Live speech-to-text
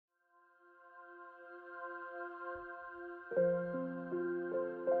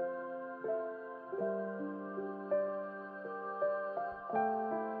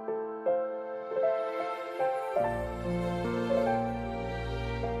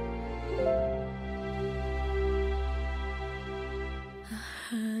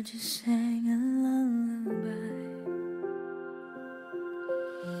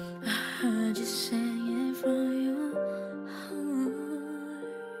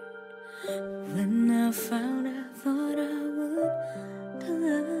When I found I thought I would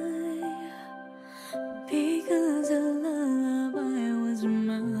die, because the lullaby was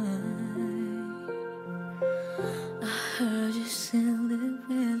mine. I heard you sealed it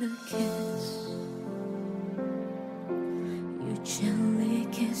with a kiss. You gently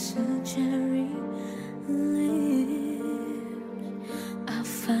kiss her cherry lips. I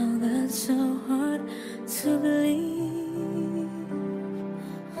found that so hard to believe,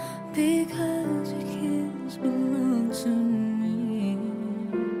 because your kiss belonged to me.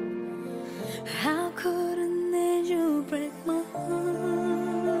 How could an angel break my heart?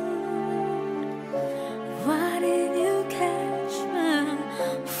 Why did you catch my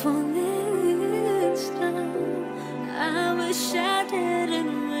falling star? I wish I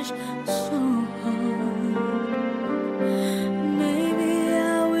didn't wish so hard. Maybe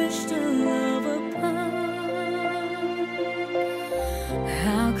I wish to love apart.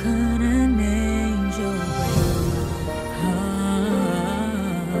 How could an angel break my heart?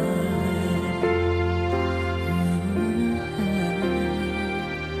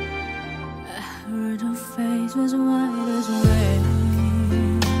 I heard her face was white as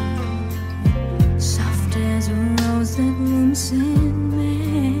rain, soft as a rose that blooms in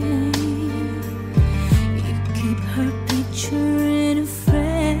May. You keep her picture in a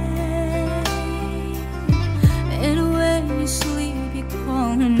frame, and when you sleep you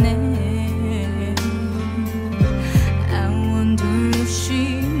call her name. I wonder if she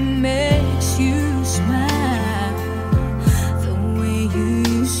makes you smile the way you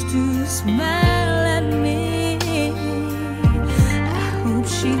used to smile at me. I hope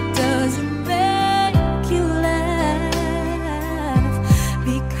she doesn't make you laugh,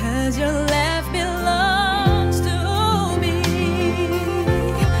 because your laugh belongs to me.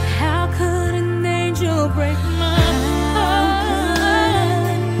 How could an angel break my heart?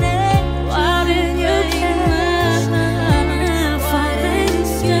 Why did you catch my falling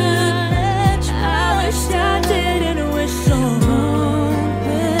star? I wish I didn't wish so hard,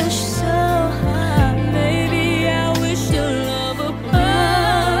 wish so hard. Maybe I wish to love apart.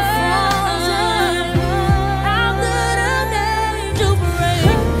 How could an angel break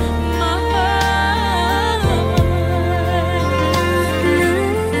my heart?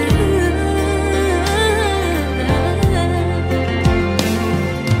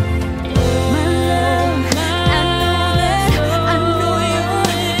 My love, I know your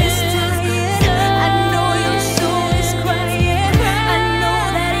head is tired. I know your soul is crying. I know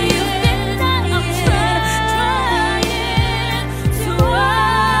that you've been dying, trying to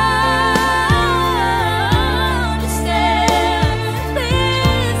understand.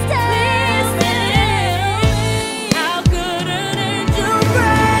 Please tell me, how could an angel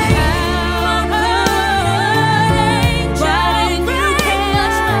break my heart? Why did you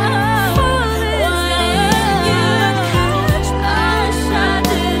catch my falling star? I wish I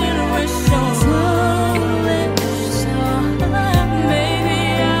didn't wish so hard, wish so hard. Maybe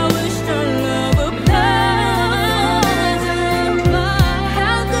I wish to love apart.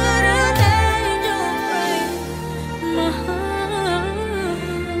 How could an angel break my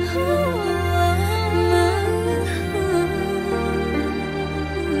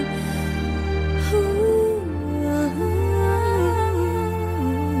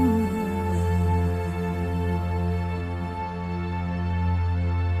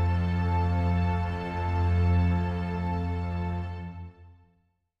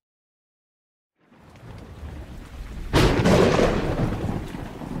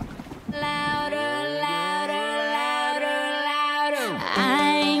Louder, louder, louder, louder.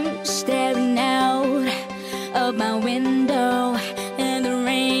 I'm staring out of my window, and the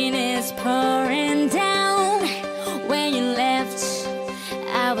rain is pouring down. When you left,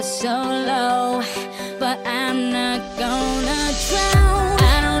 I was so low, but I'm not gonna drown.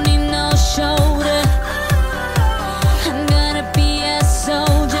 I don't need no shoulder, I'm gonna be a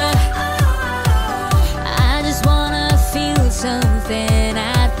soldier. I just wanna feel something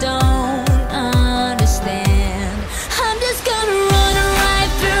I don't understand. I'm just gonna run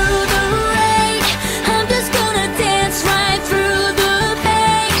right through the rain. I'm just gonna dance right through the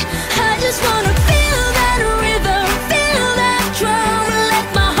pain. I just wanna feel that rhythm, feel that drum. Let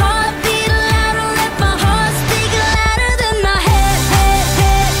my heart beat louder, let my heart speak louder than my head, head,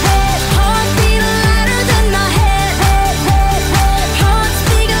 head, head. Heart beat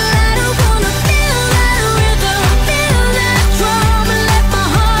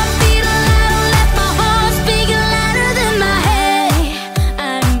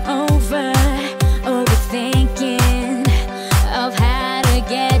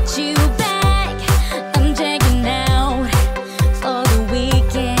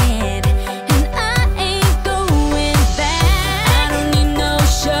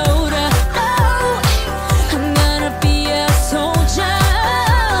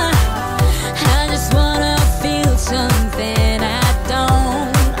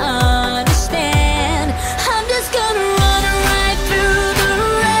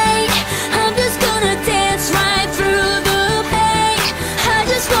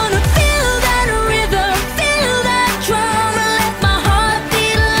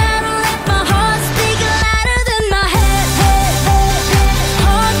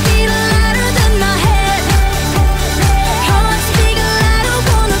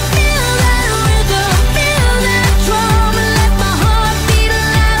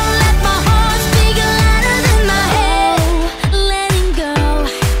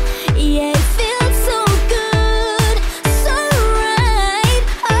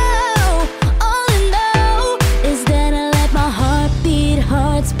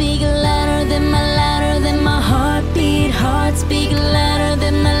heart speak louder than my heartbeat. Heart speak louder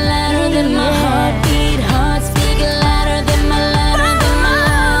than my heartbeat. Heart speak louder than my louder.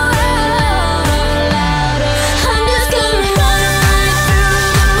 I'm just gonna run right through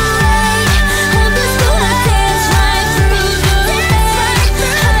the rain. I'm just gonna dance right through the rain. I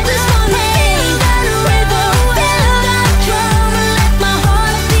just wanna feel that rhythm, feel that drum. Let my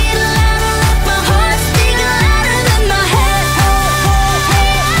heart beat louder, let my heart speak louder than my head.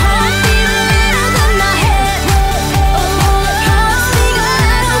 Heart beat louder than my head. Heart speak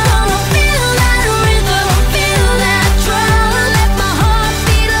louder, wanna feel that rhythm, feel that drum. Let my heart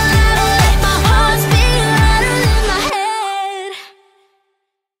beat louder, let my heart speak louder than my head.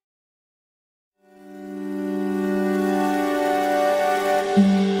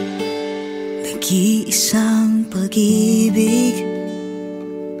 Nag-iisang pag-ibig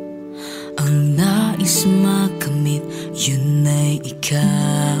ang nais makamit, yun ay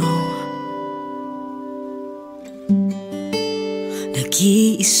ikaw.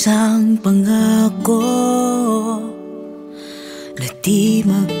 Nag-iisang pangako na di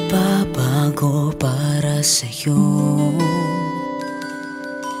magbabago para sa'yo.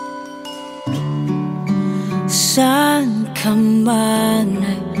 Saan ka man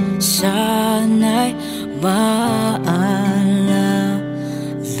ay sana'y maalala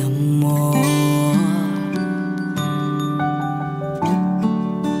mo.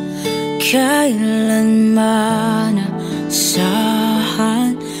 Kailanman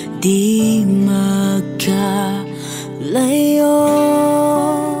asahan di magkalayo.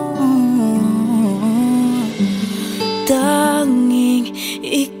 Tanging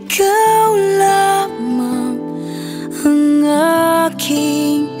ikaw lamang ang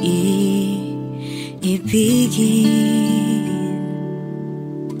aking ibigin.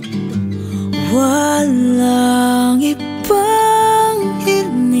 Walang ibang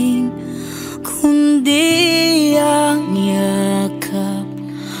hiling kundi ang yakap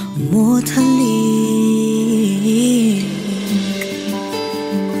mo't halik.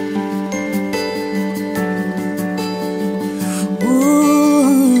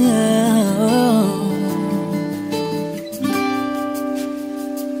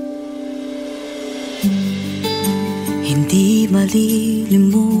 Hindi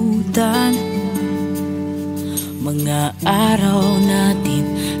malilimutan mga araw natin,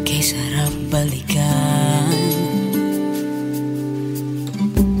 kay sarap balikan.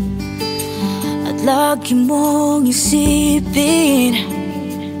 At lagi mong isipin,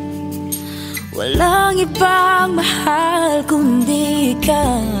 walang ibang mahal kundi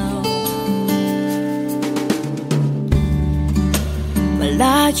ikaw.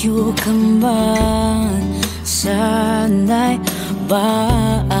 Malayo ka man, sana'y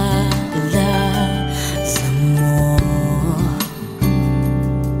maalala mo.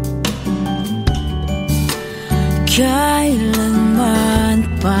 Kailanman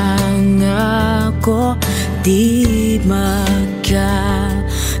pangako di magkalayo.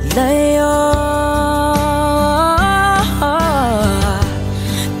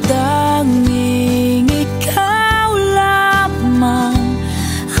 Tanging ikaw lamang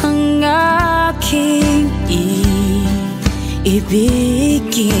ang aking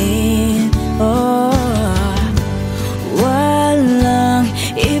ibigin. Walang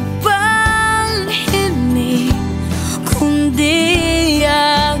ibang hiling kundi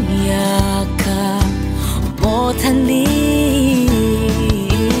ang yakap mo't halik.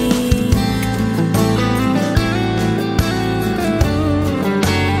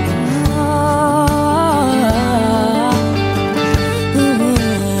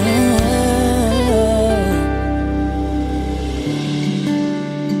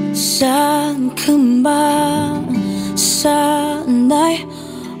 Saan ka man, sana'y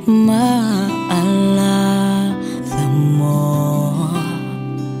maalala mo.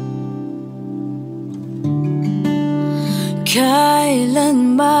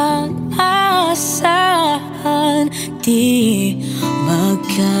 Kailanman asahan di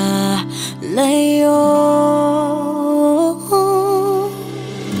magkalayo.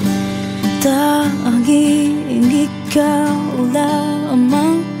 Tanging ikaw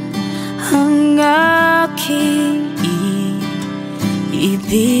lamang ang aking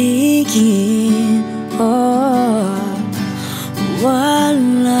ibigin.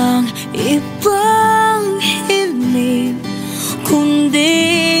 Walang ibang hiling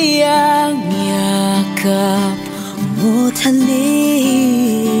kundi ang yakap mo't halik.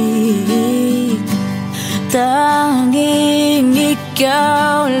 Tanging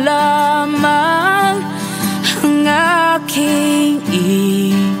ikaw lamang ang aking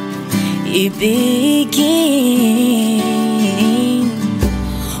ibigin.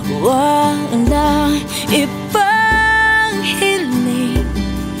 ibang hiling,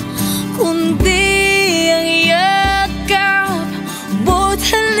 kundi ang yakap mo't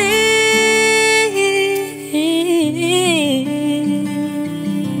halik.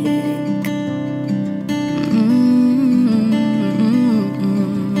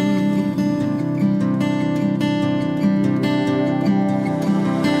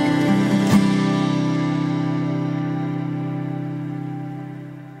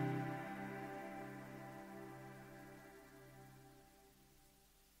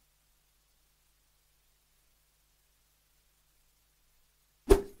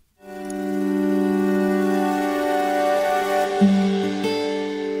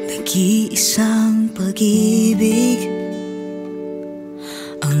 Nag-iisang pag-ibig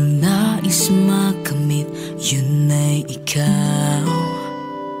ang nais makamit, yun ay ikaw.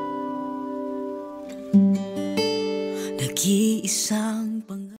 Nag-iisang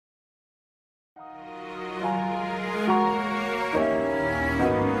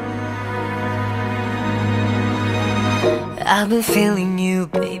I've been feeling you,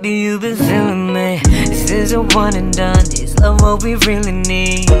 baby, you've been feeling me. This is a one and done, is love what we really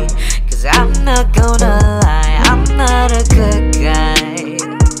need? Cause I'm not gonna lie, I'm not a good guy.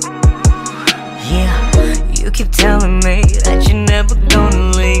 Yeah, you keep telling me that you're never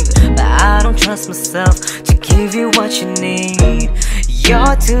gonna leave, but I don't trust myself to give you what you need.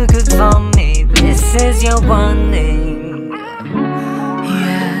 You're too good for me, this is your warning.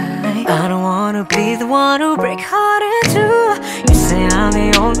 I don't wanna be the one who break heart in two. You say I'm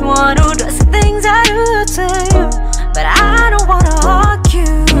the only one who does the things I do to you, but I don't wanna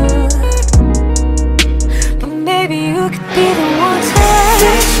argue. But maybe you could be the one to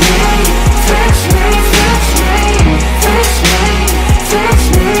fix me, fix me, fix me, fix me,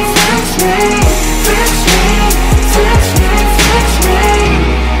 fix me, fix me, fix me, fix me, fix me.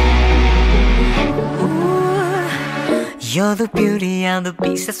 You're the beauty and the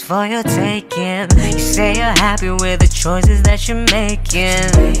beast that's for your taking. You say you're happy with the choices that you're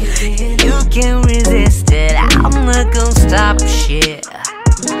making. You can't resist it, I'm not gonna stop shit.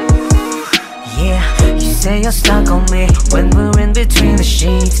 Yeah, you say you're stuck on me when we're in between the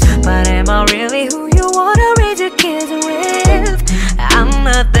sheets, but am I really who you wanna raise your kids with? I'm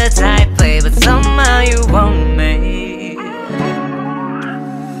not the type, babe, but somehow you want me.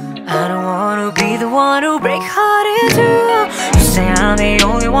 I don't wanna be the one who break heart in two. You say I'm the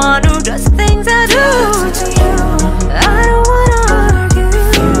only one who does the things I do to you. I don't wanna argue.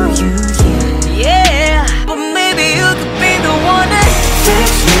 Yeah, but maybe you could be the one that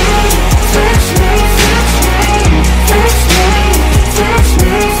fix me, fix me, fix me, fix me, fix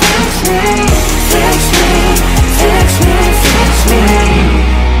me, fix me, fix me, fix me, fix me.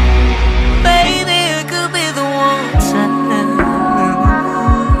 Baby, you could be the one.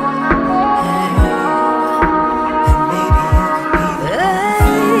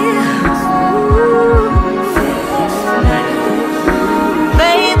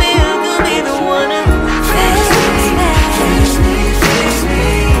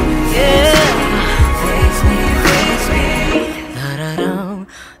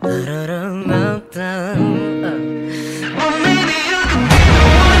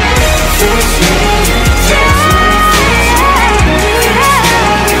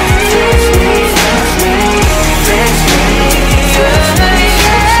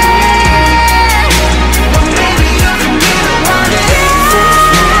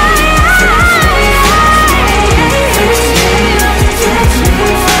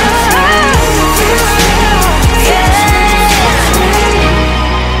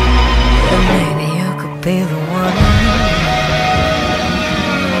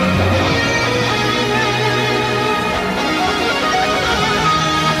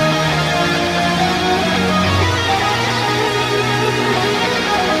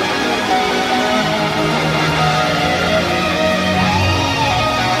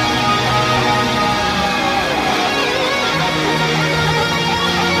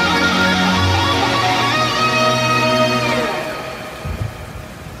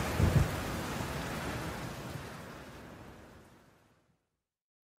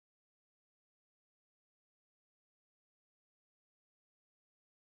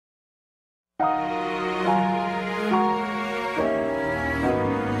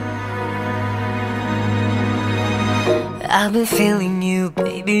 I've been feeling you,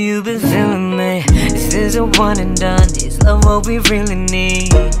 baby, you've been feeling me. This is a one and done, is love what we really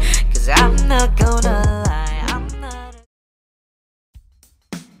need? Cause I'm not gonna lie, I'm not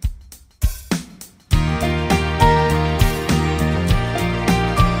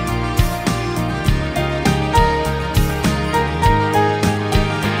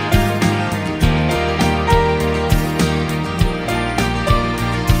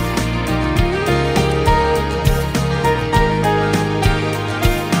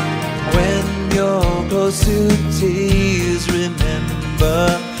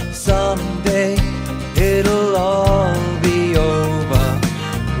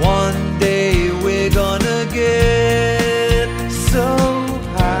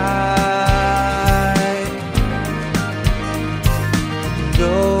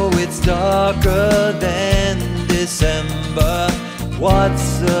darker than December.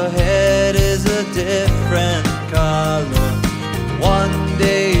 What's ahead is a different color. One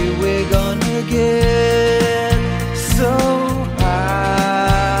day we're gonna get so high.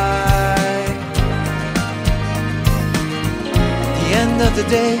 The end of the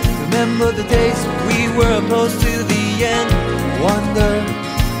day, remember the days we were close to the end. Wonder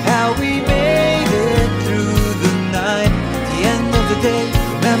how we made it through the night. The end of the day,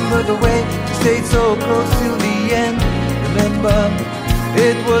 remember the way we stayed so close till the end. Remember,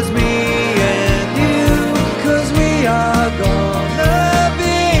 it was me and you, 'cause we are gonna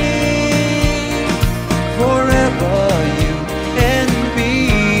be forever, you and me.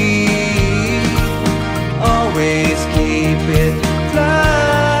 Always keep it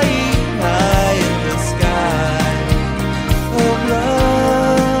flying high in the sky of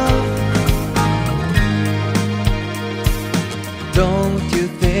love. Don't you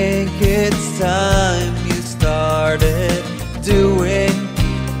think it's time you started doing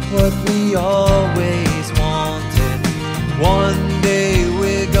what we always wanted? One day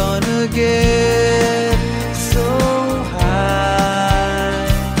we're gonna get so high.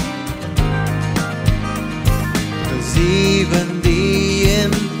 'Cause even the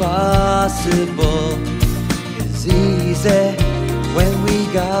impossible is easy when we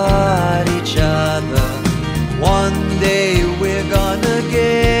got each other. One day we're gonna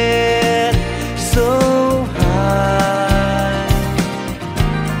get so high.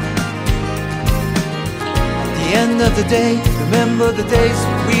 At the end of the day, remember the days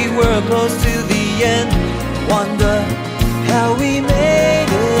we were close to the end. Wonder how we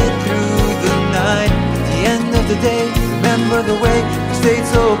made it through the night. At the end of the day, remember the way we stayed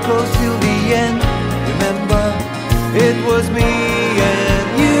so close till the end. Remember, it was me and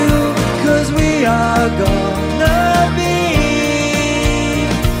you, 'cause we are gonna be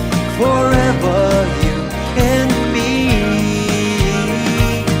forever, you and me.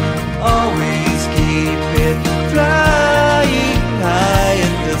 Always keep it flying high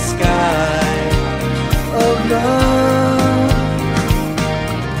in the sky of love.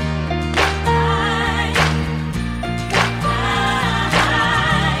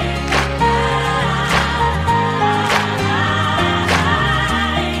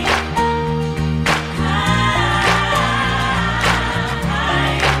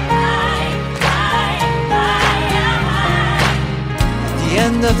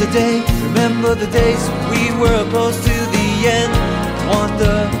 End of the day, remember the days we were close to the end.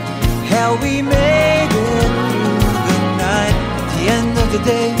 Wonder how we made it through the night. At the end of the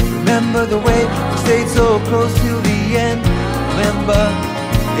day, remember the way we stayed so close till the end. Remember,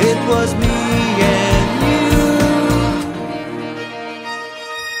 it was me and you,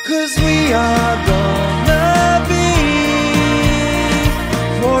 'cause we are gonna be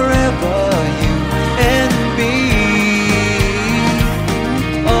forever, you and me.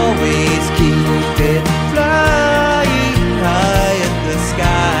 Always keep it flying high in the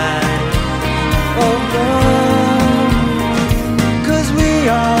sky of love. 'Cause we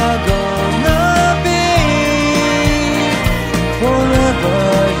are gonna be forever,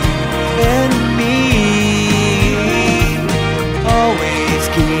 you and me. Always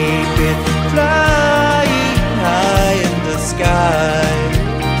keep it flying high in the sky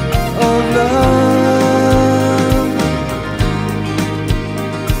of love.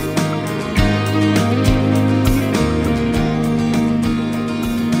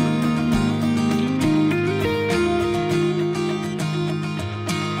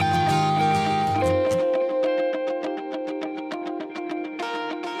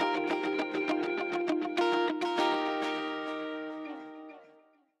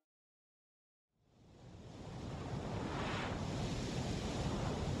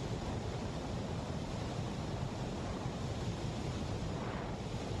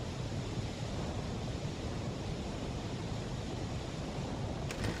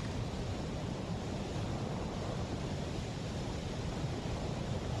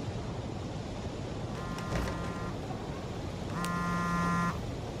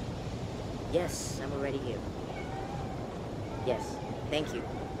 Yes, I'm already here. Yes, thank you.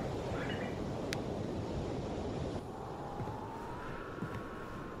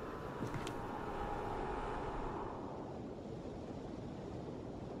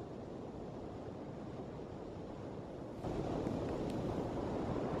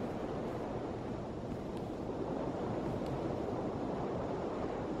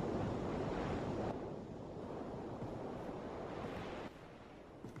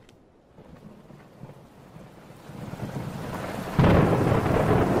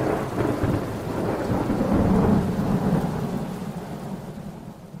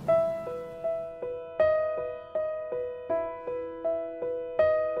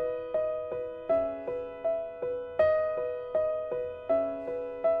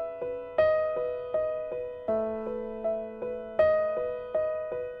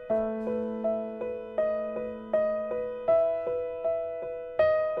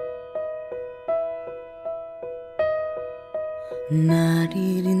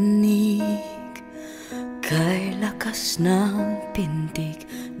 naririnig. Kay lakas ng pintig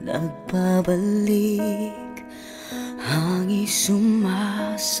nagbabalik. Hangin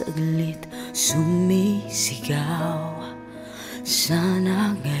sumasaglit, sumisigaw.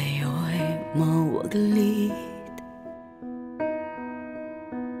 Sana ngayon'y mawaglit.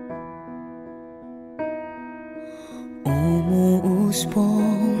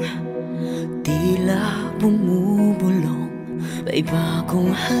 Umuusbong, tila bumubulong, may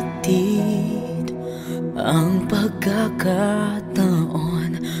bagong hatid. Ang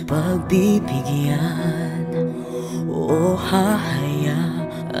pagkakataon, pagbibigyan o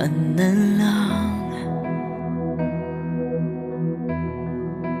hahayaan na lang.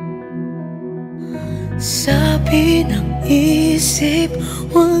 Sabi ng isip,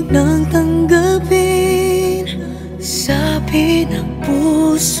 huwag nang tanggapin. Sabi ng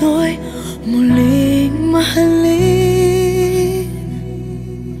puso'y muling mahalin.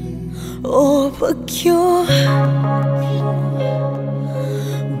 O bagyo,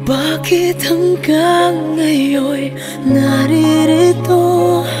 bakit hanggang ngayon'y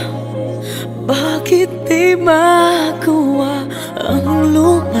naririto? Bakit di magawa ang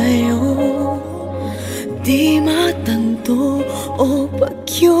lumayo? Di matanto o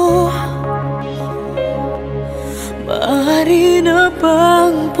bagyo, maaari na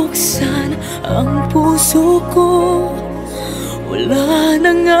bang buksan ang puso ko? Wala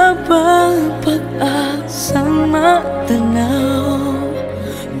na nga bang pag-asang matanaw?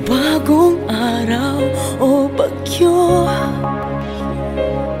 Bagong araw o bagyo,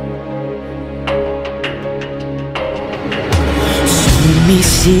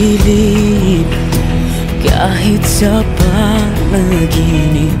 sumisilip kahit sa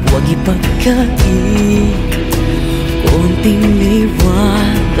panaginip. Huwag ipagkait, konting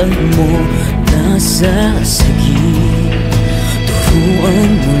liwanag mo nasa sagip.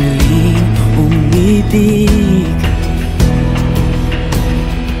 Turuan muling umibig.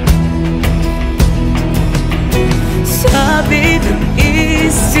 Sabi ng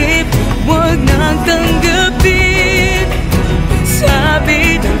isip, huwag nang tanggapin.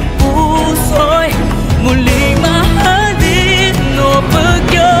 Sabi ng puso'y muling mahalin. O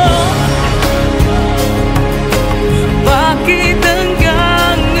bagyo, bakit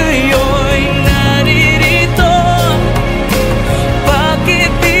hanggang ngayon'y naririto?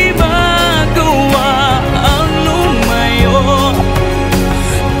 Bakit di magawa ang lumayo?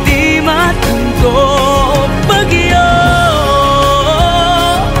 Di matanto bagyo,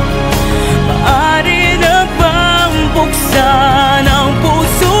 maaari na bang buksan ang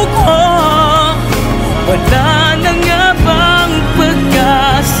puso ko? Wala na nga bang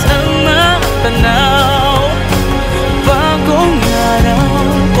pag-asang matanaw? Bagong araw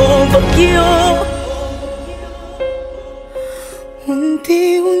o bagyo,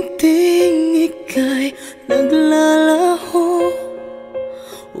 unti-unting ika'y naglalaho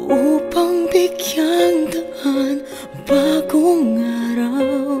upang bigyang daan. Bagong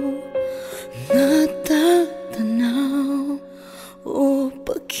araw natatanaw o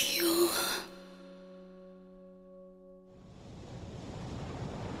bagyo.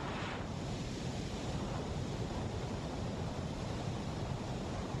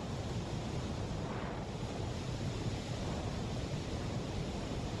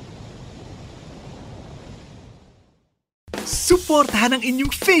 Suportahan ang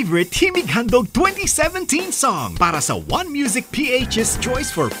inyong favorite Himig Handog 2017 song para sa One Music PH's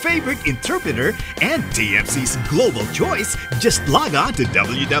choice for favorite interpreter and TFC's global choice. Just log on to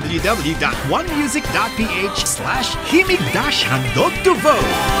www.onemusic.ph/himig-handog to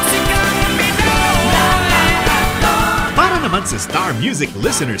vote. Para naman sa Star Music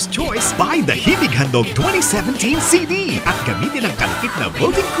Listener's Choice, buy the Himig Handog 2017 CD at gamitin ang kalupit na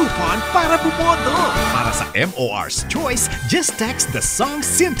voting coupon para bumoto. Para sa MOR's Choice, just text the song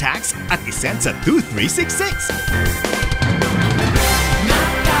syntax at isend sa 2366.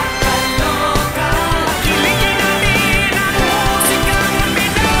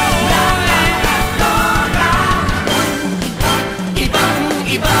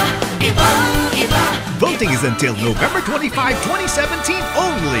 Voting is until November 25, 2017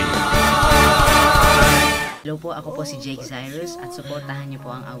 only. Hello po, ako po si J.a.k.e Z.y.r.u.s at suportahan niyo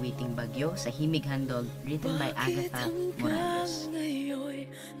po ang awiting Bagyo sa Himig Handog written by Agatha Morales.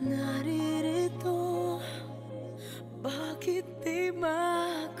 Bakit di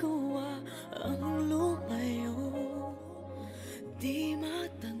magawa ang lumayo? Di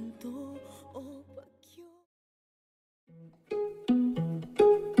matanto o bagyo.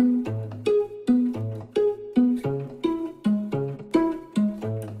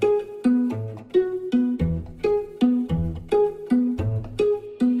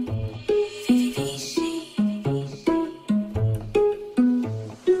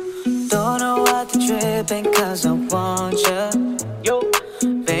 sipping cause I want you. Yo,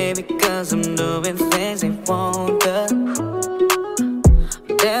 baby, cause I'm doing things they won't do.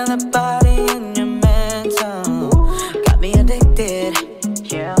 Feel the body in your mental, got me addicted.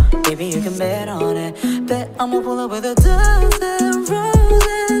 Yeah, baby, you can bet on it. Bet I'ma pull up with a dozen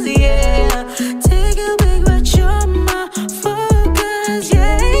roses. Yeah, take a big but you're my focus.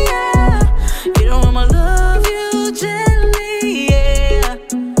 Yeah, yeah. You know I'ma love you gently. Yeah,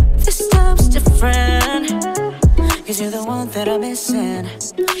 this time's different, cause you're the one that I'm missing.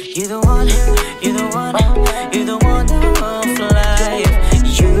 You're the one, you're the one, you're the one of life.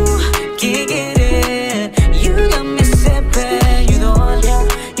 You can't get it, you got me sipping. You're the one,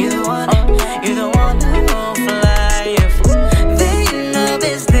 you're the one, you're the one of life. They know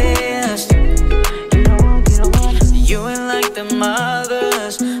business. You're the one, you're the one. You ain't like the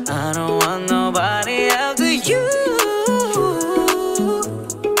mothers. I don't want nobody after you.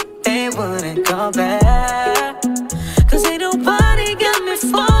 They wouldn't come back, cause ain't nobody got me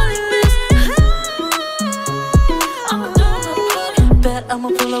falling this hard. Bet I'ma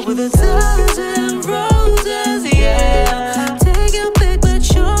pull up with a dozen roses, yeah. Take a pic, but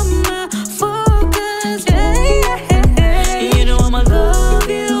you're my focus, yeah. You know I'ma love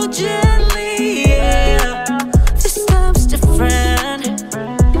you gently, yeah. This time's different,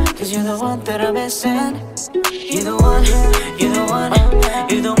 cause you're the one that I'm missing. You're the one, you're the one,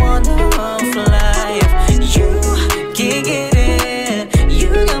 you're the one of life. You can't get it, you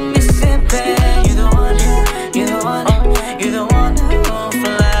got me sipping. You're the one, you're the one, you're the one of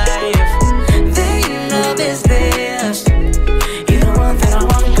life. They know business. You're the one that I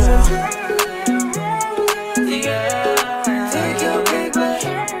want, girl. Yeah, take your big bet.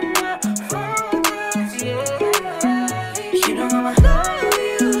 You know I'ma love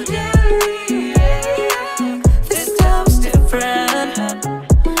you gently. This time's different,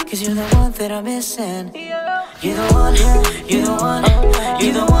 cause you're the one that I'm missing. You're the one, you're the one,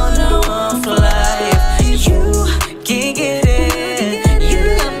 you're the one of life. You can't get it,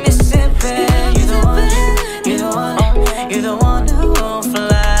 you got me sipping. You're the one, you're the one, you're the one of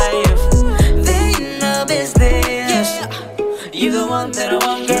life. They know business. You're the one that I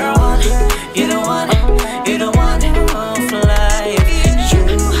want, girl. You're the one, you're the one of life. You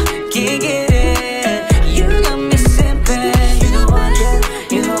can't get it, you got me sipping. You're the one,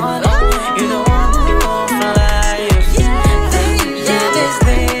 you're the one, you're the one of life. They know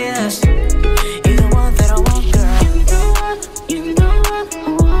business. You're the one that I want, girl. You're the one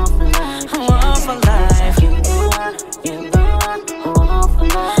I want for life. You're the one I want for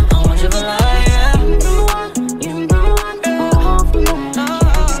life. I want you for life, yeah. You're the one I want for life.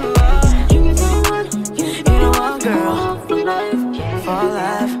 You're the one, girl, for life, for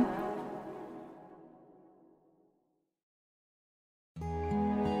life.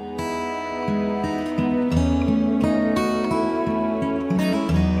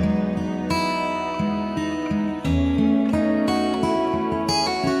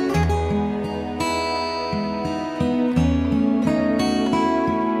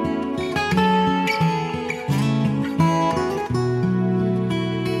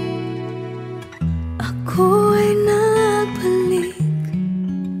 Ako ay nagbalik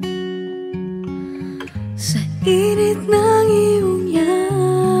sa init ng iyong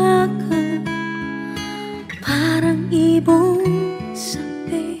yakap, parang ibong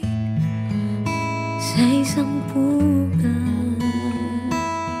sabi sa isang pugan.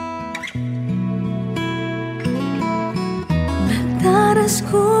 Nagdaras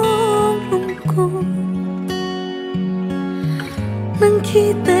kong lungkot nang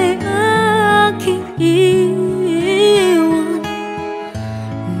kita'y aking iwan,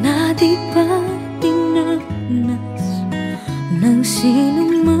 na di pa dinanas ng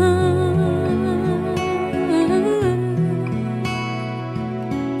sinuman.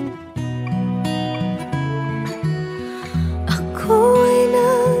 Ako ay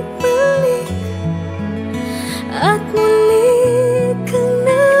nagbalik at muli kang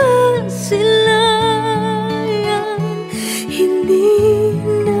nasilayan. Hindi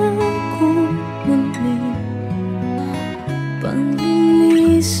na ako muli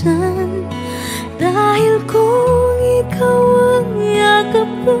panglilisan, dahil kung ikaw ang yakap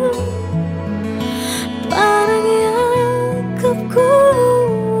ko, parang yakap ko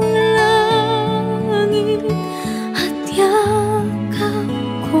ang langit, at yakap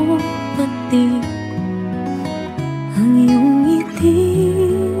ko pati ang iyong ngiti.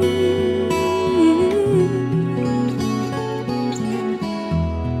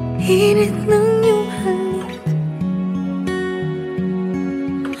 Init ng iyong halik,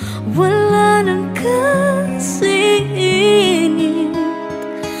 wala nang kasingit.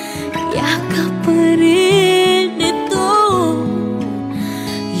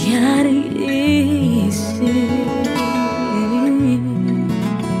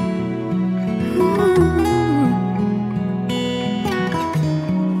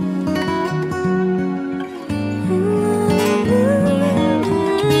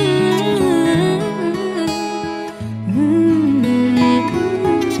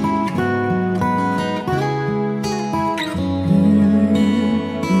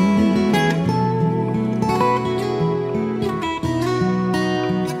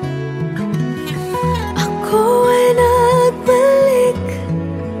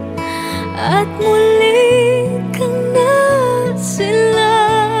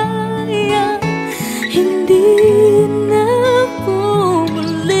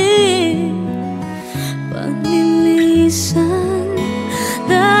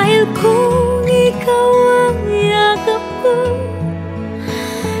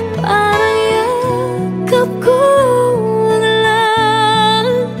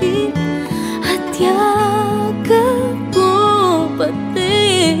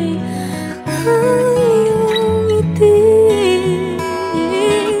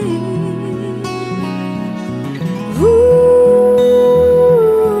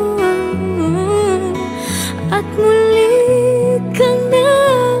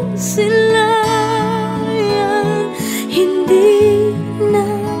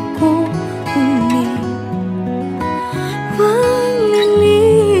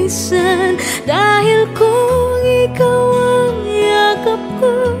 ikaw ang yakap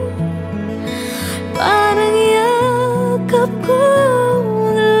ko, parang yakap ko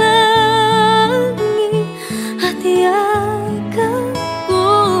ang langit, at yakap ko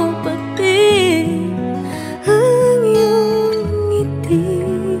pati ang iyong ngiti,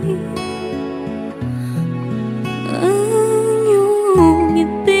 ang iyong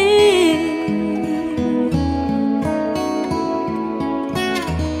ngiti.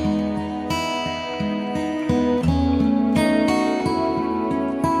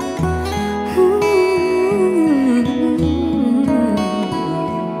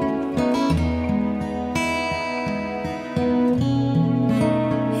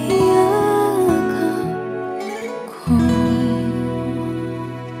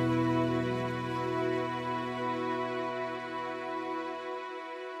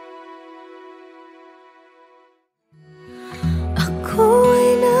 Ako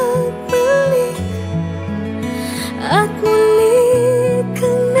ay nagbalik at muli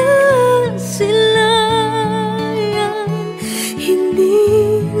kang nasilayan, hindi